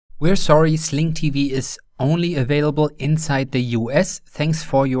We're sorry, Sling TV is only available inside the US. Thanks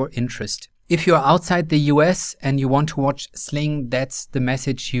for your interest. If you're outside the US and you want to watch Sling, that's the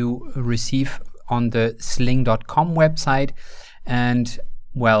message you receive on the sling.com website. And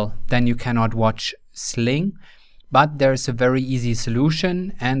well, then you cannot watch Sling. But there's a very easy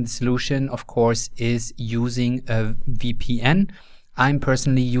solution, and the solution, of course, is using a VPN. I'm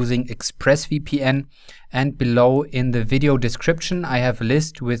personally using ExpressVPN, and below in the video description I have a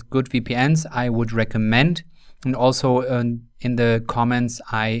list with good VPNs I would recommend, and also in the comments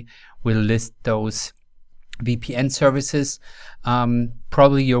I will list those VPN services.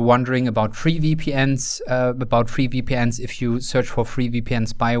 Probably you're wondering about free VPNs. If you search for free VPN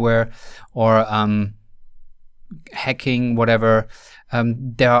spyware or hacking, whatever,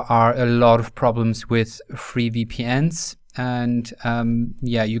 there are a lot of problems with free VPNs. And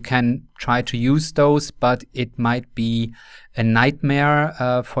yeah, you can try to use those, but it might be a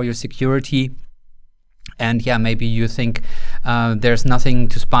nightmare for your security. And yeah, maybe you think there's nothing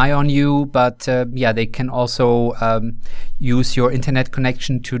to spy on you, but yeah, they can also use your internet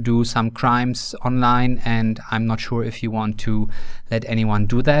connection to do some crimes online, and I'm not sure if you want to let anyone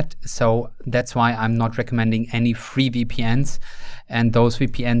do that. So that's why I'm not recommending any free VPNs. And those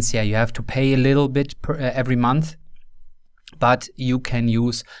VPNs, yeah, you have to pay a little bit every month. But you can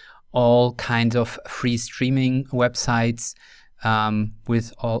use all kinds of free streaming websites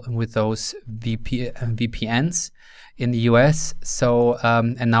with those VPNs in the US. So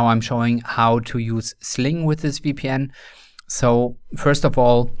and now I'm showing how to use Sling with this VPN. So first of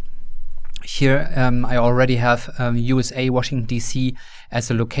all, here I already have USA, Washington DC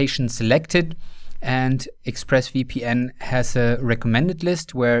as a location selected. And ExpressVPN has a recommended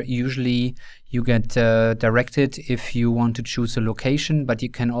list where usually you get directed if you want to choose a location, but you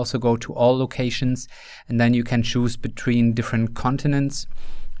can also go to all locations, and then you can choose between different continents.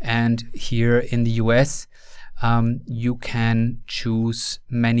 And here in the US, you can choose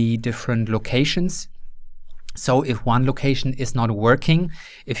many different locations. So if one location is not working,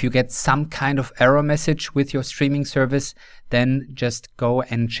 if you get some kind of error message with your streaming service, then just go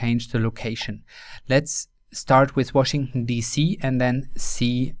and change the location. Let's start with Washington DC and then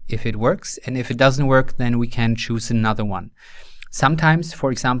see if it works. And if it doesn't work, then we can choose another one. Sometimes, for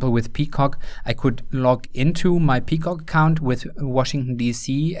example, with Peacock, I could log into my Peacock account with Washington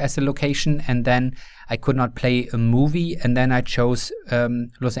DC as a location, and then I could not play a movie, and then I chose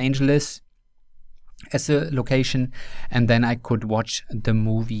Los Angeles as a location, and then I could watch the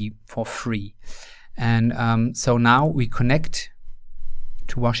movie for free. And so now we connect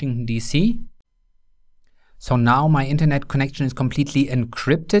to Washington DC. So now my internet connection is completely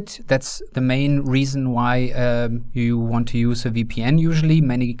encrypted. That's the main reason why you want to use a VPN usually.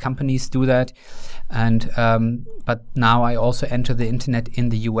 Many companies do that. And but now I also enter the internet in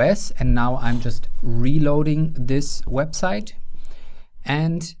the US, and now I'm just reloading this website.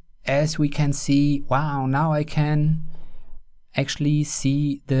 And as we can see, wow, now I can actually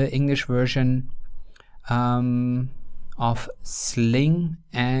see the English version of Sling.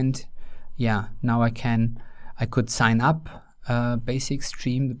 And yeah, now I could sign up, basic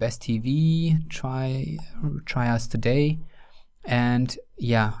stream, the best TV, try us today. And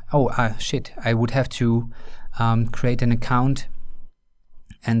yeah, oh shit, I would have to create an account,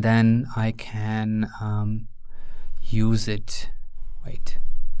 and then I can use it. Wait.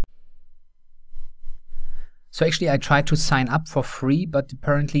 So actually I tried to sign up for free, but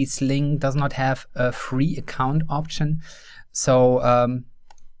apparently Sling does not have a free account option. So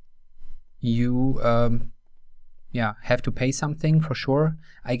you yeah, have to pay something for sure,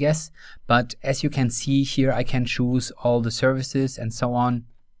 I guess. But as you can see here, I can choose all the services and so on,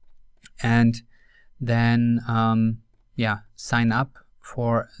 and then yeah, sign up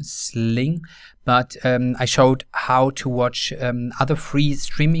for Sling. But I showed how to watch other free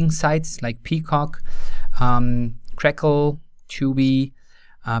streaming sites like Peacock, Crackle, Tubi,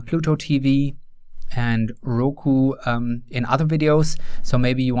 Pluto TV, and Roku in other videos. So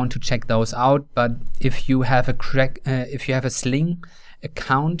maybe you want to check those out. But if you have a Sling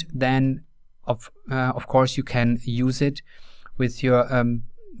account, then of course you can use it with your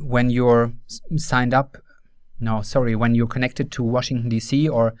when you're signed up. No, sorry, when you're connected to Washington DC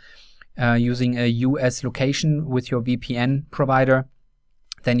or using a US location with your VPN provider,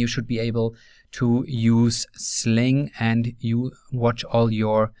 then you should be able to use Sling and you watch all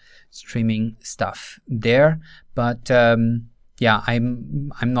your streaming stuff there. But yeah,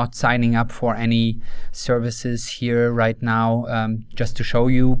 I'm not signing up for any services here right now, just to show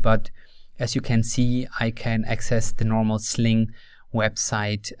you. But as you can see, I can access the normal Sling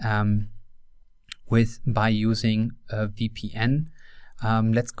website by using a VPN.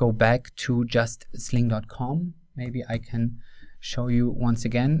 let's go back to just sling.com. Maybe I can show you once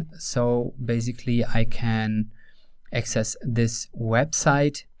again. So basically I can access this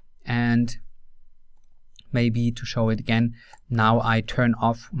website, and maybe to show it again, now I turn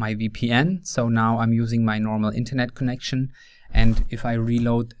off my VPN. So now I'm using my normal internet connection. And if I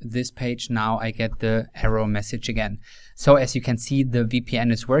reload this page, now I get the error message again. So as you can see, the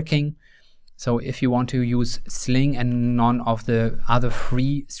VPN is working. So if you want to use Sling and none of the other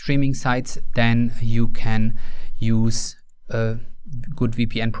free streaming sites, then you can use a good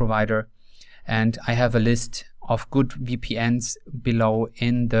VPN provider. And I have a list of good VPNs below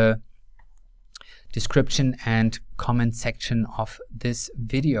in the description and comment section of this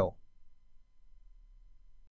video.